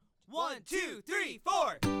1, 2, 3,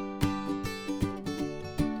 4.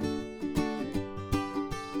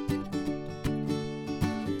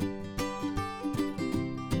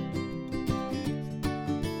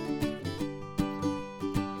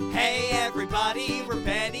 Hey everybody, we're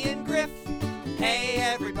Benny and Griff. Hey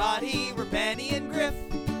everybody, we're Benny and Griff.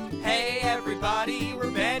 Hey everybody,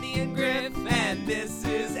 we're Benny and Griff, and this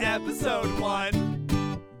is episode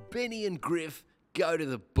 1. Benny and Griff go to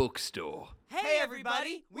the bookstore. Hey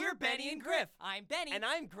everybody, we're Benny and Griff. I'm Benny. And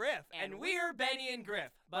I'm Griff, and we're Benny and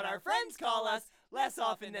Griff. But our friends call us less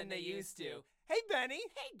often than they used to. Hey Benny.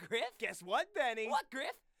 Hey, Griff. Guess what, Benny? What,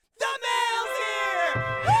 Griff? The mail's here!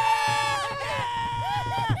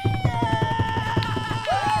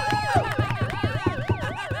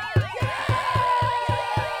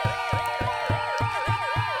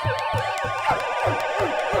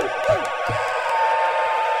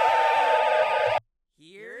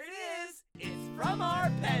 Here it is. It's from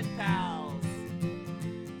our pen pals.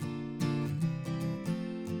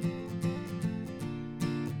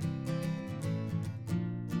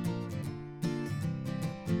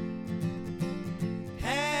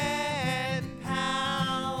 Pen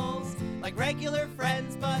pals, like regular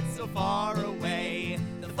friends but so far away.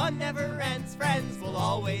 The fun never ends, friends will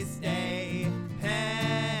always stay.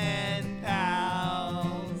 Pen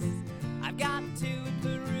pals. I've got two in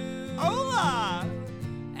Peru. Hola!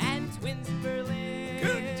 And twins in Berlin.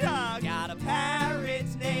 Good job. Got a parrot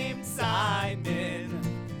named Simon.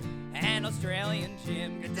 An Australian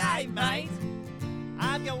Jim. Good day, mate.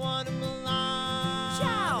 I've got one in Milan.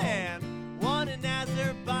 Ciao. And one in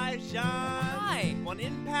Azerbaijan. Hi. One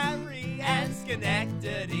in Paris and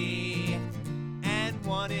Schenectady. And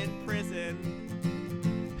one in prison.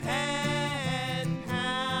 Pen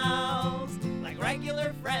pals, like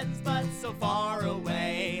regular friends but so far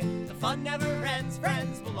away. The fun never ends,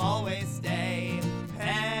 friends will always stay.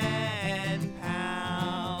 Pen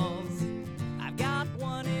pals. I've got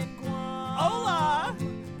one in Guam. Hola!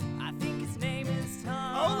 I think his name is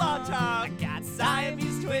Tom. Hola, Tom. I got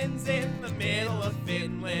Siamese twins in the middle of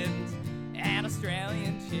Finland. An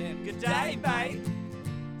Australian chimp. Good day, mate.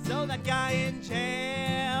 So that guy in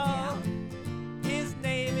jail, his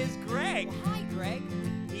name is Greg. Hi, Greg.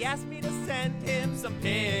 He asked me to send him some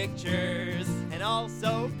pictures and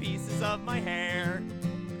also pieces of my hair.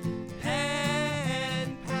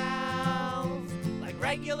 Pen pals, like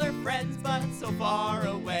regular friends but so far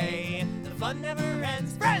away. The fun never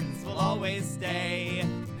ends, friends will always stay.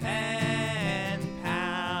 Pen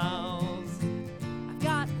pals. I've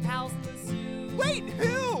got pals in the zoo. Wait,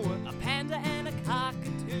 who? A panda and a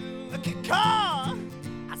cockatoo. A caw!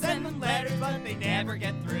 I send them letters but they never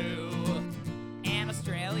get through. An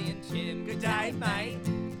Australian chimp. Good day, mate.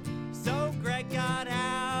 So Greg got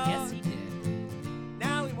out. Yes, he did.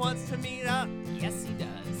 Now he wants to meet up. Yes, he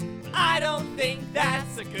does. But I don't think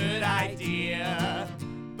that's a good idea.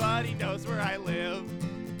 But he knows where I live.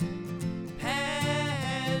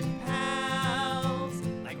 Pen pals,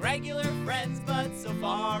 like regular friends but so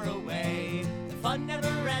far away. The fun never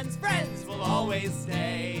ends, friends will always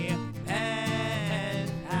stay. Pen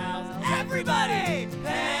pals, everybody!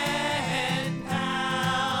 Pen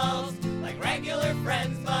pals, like regular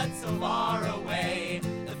friends but so far away.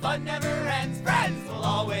 The fun never ends, friends will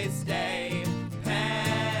always stay.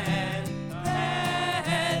 Pen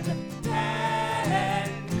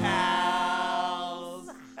pals.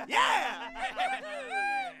 Yeah!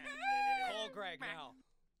 Call Greg now.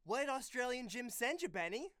 What did Australian Jim send you,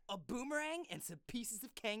 Benny? A boomerang and some pieces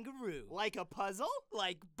of kangaroo. Like a puzzle?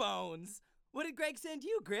 Like bones. What did Greg send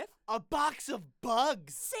you, Griff? A box of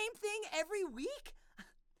bugs. Same thing every week?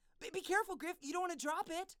 Be careful, Griff. You don't want to drop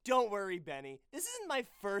it. Don't worry, Benny. This isn't my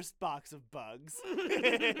first box of bugs.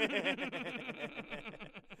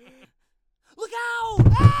 Look out!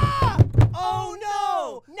 Ah! Oh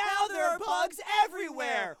no! Now there are bugs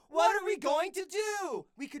everywhere! What are we going to do?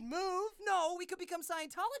 We could move. No, we could become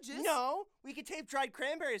Scientologists. No, we could tape dried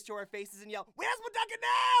cranberries to our faces and yell, "Where's Madonna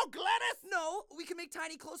now, Gladys?" No, we could make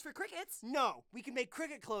tiny clothes for crickets. No, we can make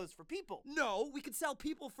cricket clothes for people. No, we could sell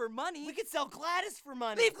people for money. We could sell Gladys for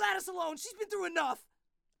money. Leave Gladys alone. She's been through enough.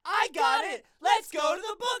 I got it! Let's go to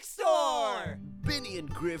the bookstore! Benny and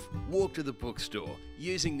Griff walk to the bookstore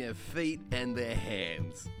using their feet and their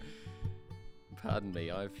hands. Pardon me,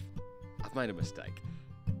 I've made a mistake.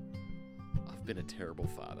 I've been a terrible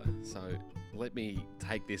father, so let me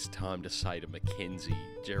take this time to say to Mackenzie,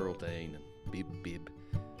 Geraldine, and Bib,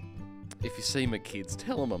 if you see my kids,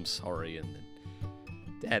 tell them I'm sorry and that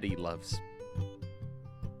Daddy loves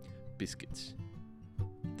Biscuits,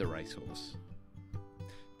 the racehorse.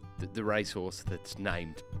 The racehorse that's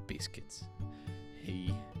named Biscuits.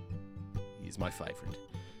 He is my favourite.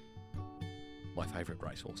 my favourite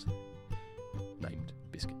racehorse, named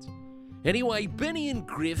Biscuits. Anyway, Benny and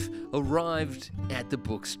Griff arrived at the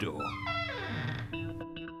bookstore.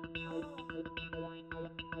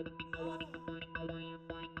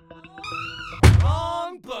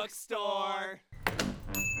 Wrong bookstore.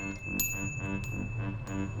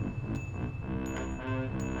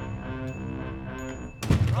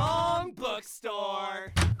 Wrong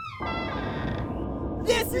bookstore.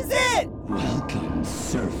 This is it! Welcome,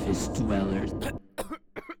 surface dwellers.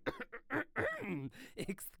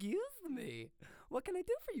 Excuse me. What can I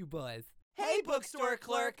do for you boys? Hey, bookstore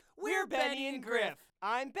clerk, we're Benny and Griff.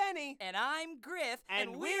 I'm Benny. And I'm Griff.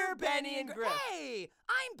 And we're Benny and Griff. Hey,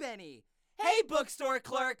 I'm Benny. Hey, bookstore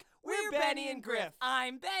clerk, we're Benny and Griff.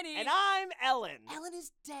 I'm Benny. And I'm Ellen. Ellen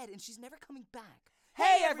is dead and she's never coming back.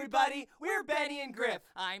 Hey, everybody, we're Benny and Griff.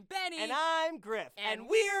 I'm Benny. And I'm Griff. And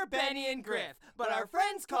we're Benny and Griff. But our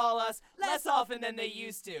friends call us less often than they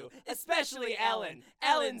used to, especially Ellen.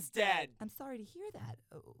 Ellen's dead. I'm sorry to hear that.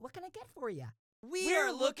 What can I get for you?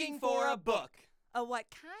 We're looking for a book. What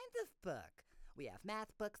kind of book? We have math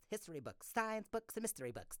books, history books, science books, and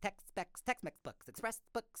mystery books, Tex-Mex books, express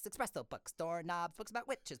books, espresso books, doorknobs, books about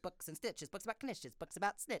witches, books and stitches, books about knishes, books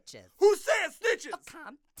about snitches. Who says snitches? Oh,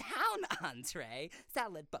 calm down, Andre.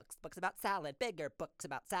 Salad books, books about salad, bigger books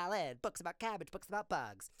about salad, books about cabbage, books about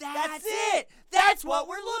bugs. That's it! That's what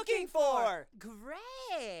we're looking for!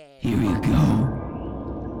 Great! Here you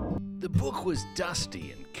go. The book was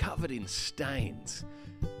dusty and covered in stains,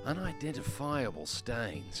 unidentifiable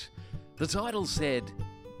stains. The title said,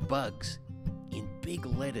 Bugs, in big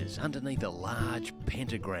letters underneath a large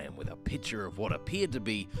pentagram with a picture of what appeared to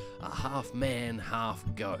be a half-man,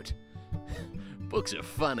 half-goat. Books are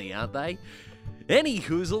funny, aren't they? Any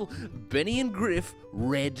hoozle, Benny and Griff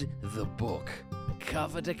read the book,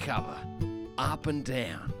 cover to cover, up and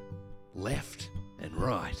down, left and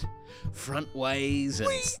right, front ways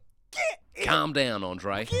and... Calm down,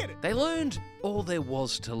 Andre. They learned all there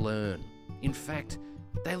was to learn. In fact,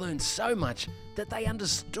 they learned so much that they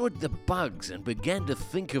understood the bugs and began to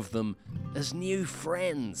think of them as new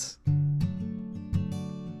friends.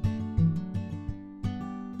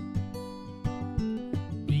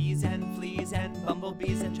 Bees and fleas and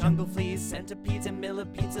bumblebees and jungle fleas, centipedes and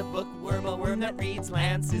millipedes, a bookworm, a worm that reads.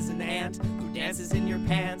 Lance is an ant who dances in your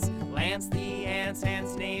pants. Lance the ant's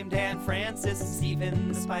named Aunt Francis. Stephen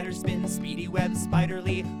the spider spins, Speedy Web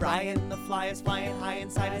spiderly. Brian the fly is flying high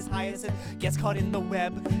inside his hyacinth, gets caught in the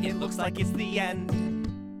web. It looks like it's the end,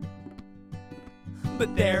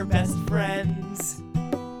 but they're best friends.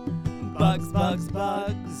 Bugs, bugs,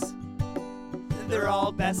 bugs. They're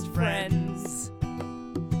all best friends.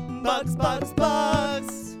 Bugs, bugs,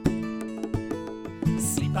 bugs.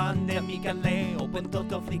 Si pandemica le, open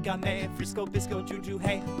toto flicame, frisco bisco juju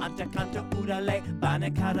hey, anta canta udale,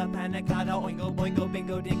 banacada panacada, oingo boingo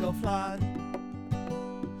bingo dingo flan.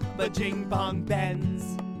 Bajing bong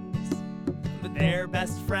bends, but they're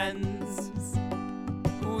best friends.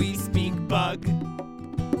 We speak bug,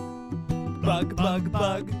 bug, bug,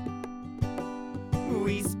 bug.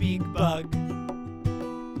 We speak bug.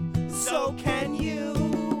 So can you?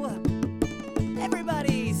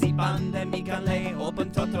 Everybody! Si pandemica le, open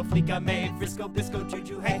toto flicame, frisco bisco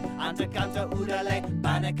juju hey, anta canta udale,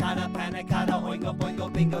 banacada panacada, oingo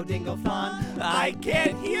boingo bingo dingo flan. I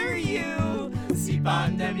can't hear you! Si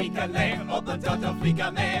pandemica le, open toto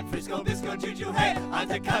flicame, frisco bisco juju hey,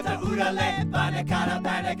 anta canta udale, banacada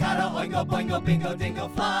panacada, oingo boingo bingo dingo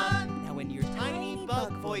flan. Now in your tiny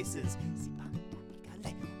bug voices. Si pandemica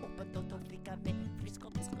le, open toto flicame, frisco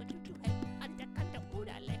bisco juju hey, anta canta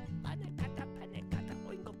udale, banacada panacada,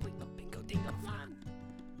 oingo boingo bingo dingo flan.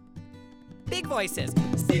 Big voices.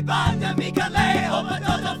 Si pandemica le, open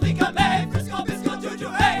toto flicame, frisco bisco juju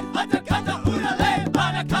hey, anta canta udale,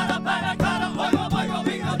 banacada panacada, oingo boingo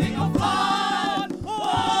bingo dingo flan.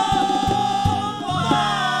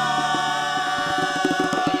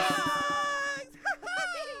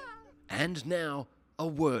 And now, a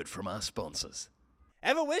word from our sponsors.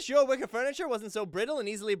 Ever wish your wicker furniture wasn't so brittle and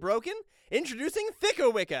easily broken? Introducing Thicker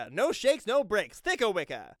Wicker. No shakes, no breaks. Thicker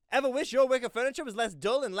Wicker. Ever wish your wicker furniture was less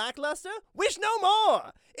dull and lackluster? Wish no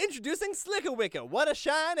more! Introducing Slicker Wicker. What a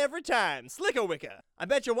shine every time. Slicker Wicker. I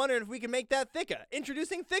bet you're wondering if we can make that thicker.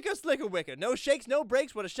 Introducing Thicker Slicker Wicker. No shakes, no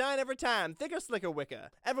breaks. What a shine every time. Thicker Slicker Wicker.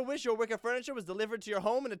 Ever wish your wicker furniture was delivered to your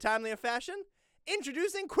home in a timelier fashion?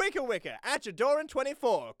 Introducing Quicker Wicker at your door in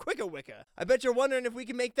 24. Quicker Wicker. I bet you're wondering if we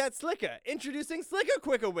can make that slicker. Introducing Slicker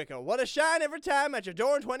Quicker Wicker. What a shine every time at your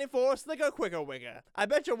door in 24. Slicker Quicker Wicker. I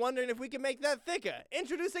bet you're wondering if we can make that thicker.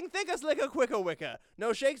 Introducing Thicker Slicker Quicker Wicker.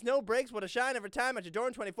 No shakes, no breaks. What a shine every time at your door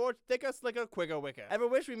in 24. Thicker Slicker Quicker Wicker. Ever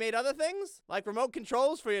wish we made other things? Like remote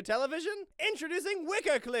controls for your television? Introducing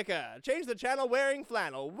Wicker Clicker. Change the channel wearing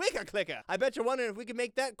flannel. Wicker Clicker. I bet you're wondering if we can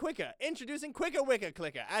make that quicker. Introducing Quicker Wicker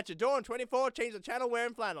Clicker. At your door in 24. Change the channel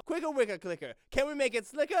wearing flannel. Quicker Wicker Clicker. Can we make it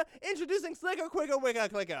slicker? Introducing Slicker Quicker Wicker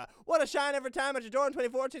Clicker. What a shine every time at your door in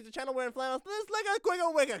 24. Change the channel wearing flannel. Slicker Quicker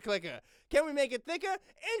Wicker Clicker. Can we make it thicker?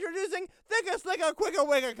 Introducing Thicker Slicker Quicker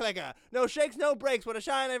Wicker Clicker. No shakes, no breaks. What a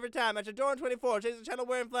shine every time at your door in 24. Change the channel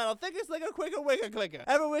wearing flannel. Thicker Slicker Quicker Wicker Clicker.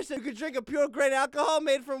 Ever wish that you could drink a pure grain alcohol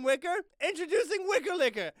made from wicker? Introducing Wicker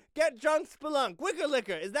Liquor. Get drunk, spelunk. Wicker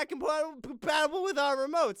Liquor. Is that compatible with our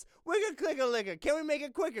remotes? Wicker Clicker Liquor. Can we make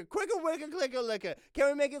it quicker? Quicker Wicker Clicker Liquor. Can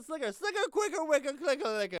we make it slicker? Slicker Quicker Wicker Clicker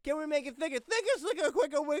Liquor. Can we make it thicker? Thicker Slicker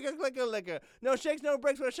Quicker Wicker Clicker Liquor. No shakes, no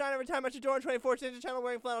breaks. What a shine every time at your door in 24. Change the channel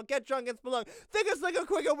wearing flannel. Get drunk and spelunk. Thicker Slicker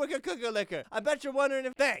Quicker Wicker Clicker Liquor. I bet you're wondering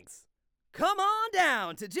if... Thanks. Come on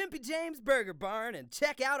down to Jimpy James Burger Barn and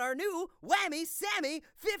check out our new Whammy Sammy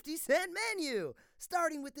 50-cent menu.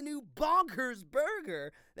 Starting with the new Bonkers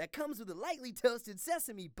Burger that comes with a lightly toasted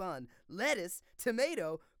sesame bun, lettuce,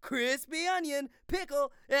 tomato, crispy onion,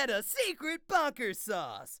 pickle, and a secret bonker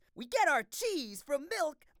sauce. We get our cheese from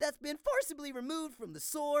milk that's been forcibly removed from the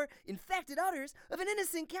sore, infected udders of an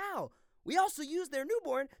innocent cow. We also use their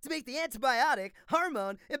newborn to make the antibiotic,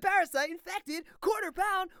 hormone, and parasite-infected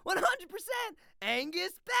quarter-pound, 100%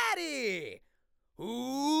 Angus patty.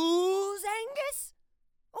 Who's Angus?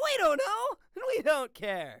 We don't know, and we don't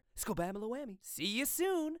care. Scobamala whammy. See you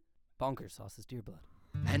soon. Bonker Sauce's Dear Blood.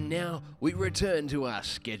 And now we return to our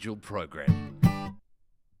scheduled program.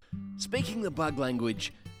 Speaking the bug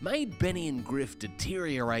language made Benny and Griff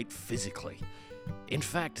deteriorate physically. In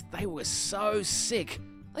fact, they were so sick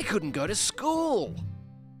they couldn't go to school.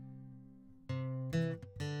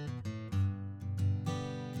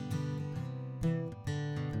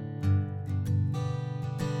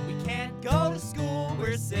 We can't go to school,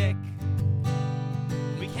 we're sick.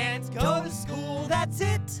 We can't go to school, that's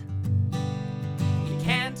it. We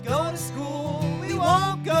can't go to school, we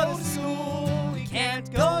won't go to school. We can't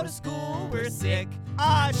go to school, we're sick.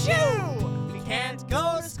 Achoo! We can't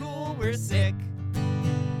go to school, we're sick.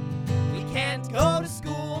 We can't go to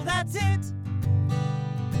school, that's it.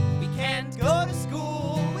 We can't go to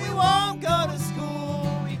school, we won't go to school.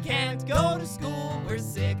 We can't go to school, we're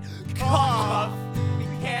sick. Cough! We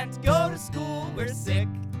can't go to school, we're sick.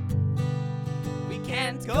 We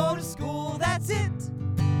can't go to school, that's it.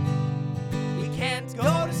 We can't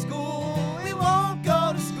go to school, we won't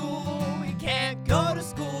go to school. We can't go to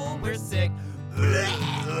school, we're sick.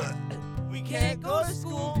 We can't go to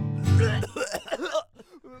school.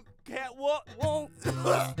 Can't walk, won't.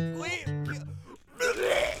 We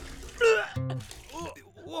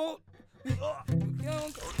won't.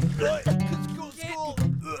 School.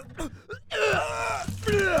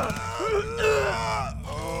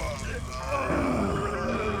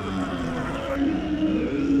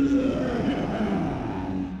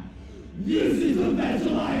 This is the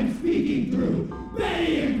vessel I am speaking through.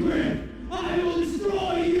 Benny and Griff, I will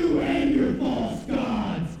destroy you and your false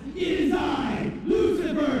gods. It is I,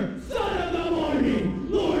 Lucifer, son of the morning,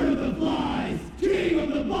 lord of the flies, king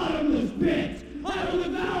of the bottomless pit. I will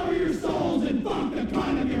devour your souls and fuck the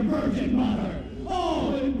cunt of your virgin mother.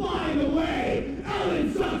 Oh, and by the way,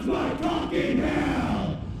 Ellen sucks my cock in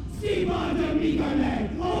hell. Steamon de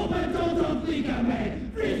Migale, open toto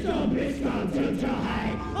flicame, Fristo biscon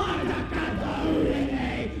tilchahai, Anacata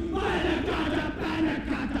urine, Manacata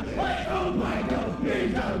panacata, I hope I don't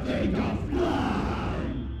think I'll take a fly.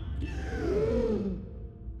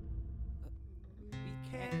 We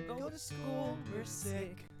can't go to school, we're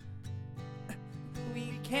sick.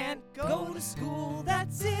 We can't go to school,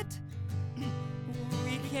 that's it.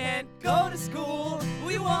 We can't go to school,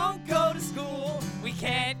 we won't go to school. We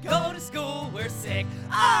can't go to school, we're sick.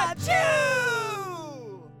 Achoo!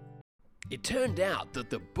 It turned out that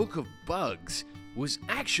the Book of Bugs was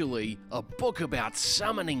actually a book about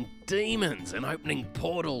summoning demons and opening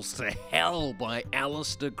portals to hell by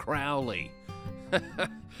Aleister Crowley.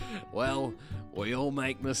 Well, we all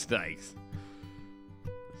make mistakes.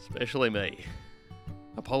 Especially me.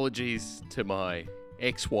 Apologies to my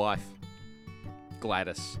ex-wife,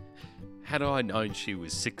 Gladys. Had I known she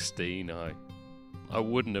was 16, I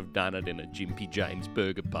wouldn't have done it in a Jimpy James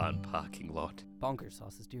Burger Barn parking lot. Bonker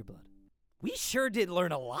Sauce's Dear Blood. We sure did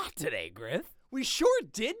learn a lot today, Griff. We sure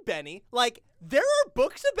did, Benny. Like, there are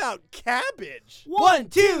books about cabbage. 1,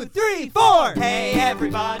 2, 3, 4. Hey,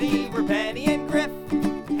 everybody, we're Benny and Griff.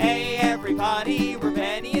 Hey, everybody, we're